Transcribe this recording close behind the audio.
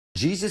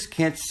Jesus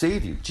can't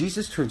save you.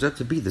 Jesus turns out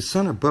to be the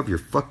sun above your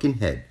fucking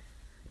head.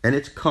 And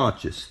it's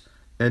conscious.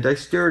 And I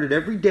stare at it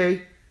every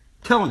day,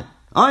 telling it,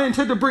 I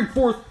intend to bring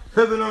forth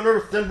heaven on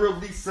earth and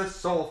release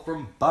us all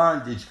from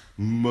bondage,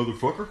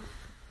 motherfucker.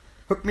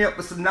 Hook me up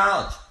with some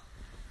knowledge.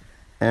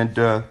 And,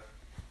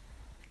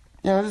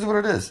 this is what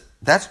it is.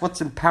 That's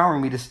what's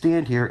empowering me to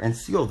stand here and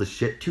see all this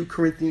shit. 2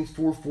 Corinthians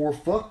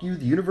 4:4. Fuck you,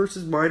 the universe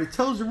is mine. It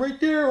tells you right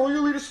there, all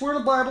your leaders swear to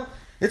the Bible.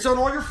 It's on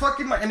all your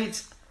fucking mind. I mean,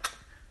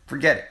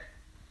 forget it.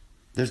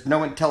 There's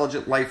no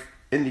intelligent life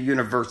in the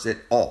universe at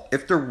all.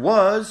 If there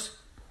was,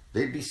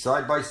 they'd be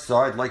side by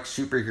side like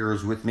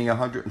superheroes with me,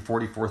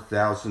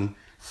 144,000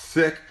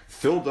 thick,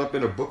 filled up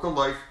in a book of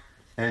life.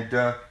 And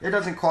it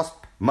doesn't cost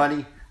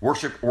money,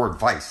 worship, or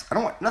advice. I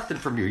don't want nothing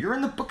from you. You're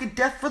in the book of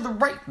death for the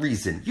right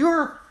reason.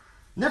 You're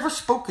never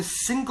spoke a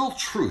single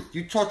truth.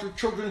 You taught your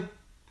children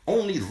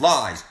only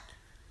lies.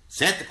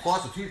 Santa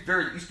Claus, the Tooth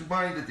Fairy, the Easter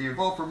Bunny, that they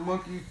evolved from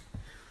monkeys,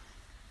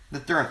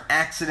 that they're an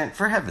accident.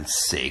 For heaven's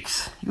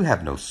sakes, you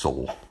have no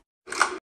soul.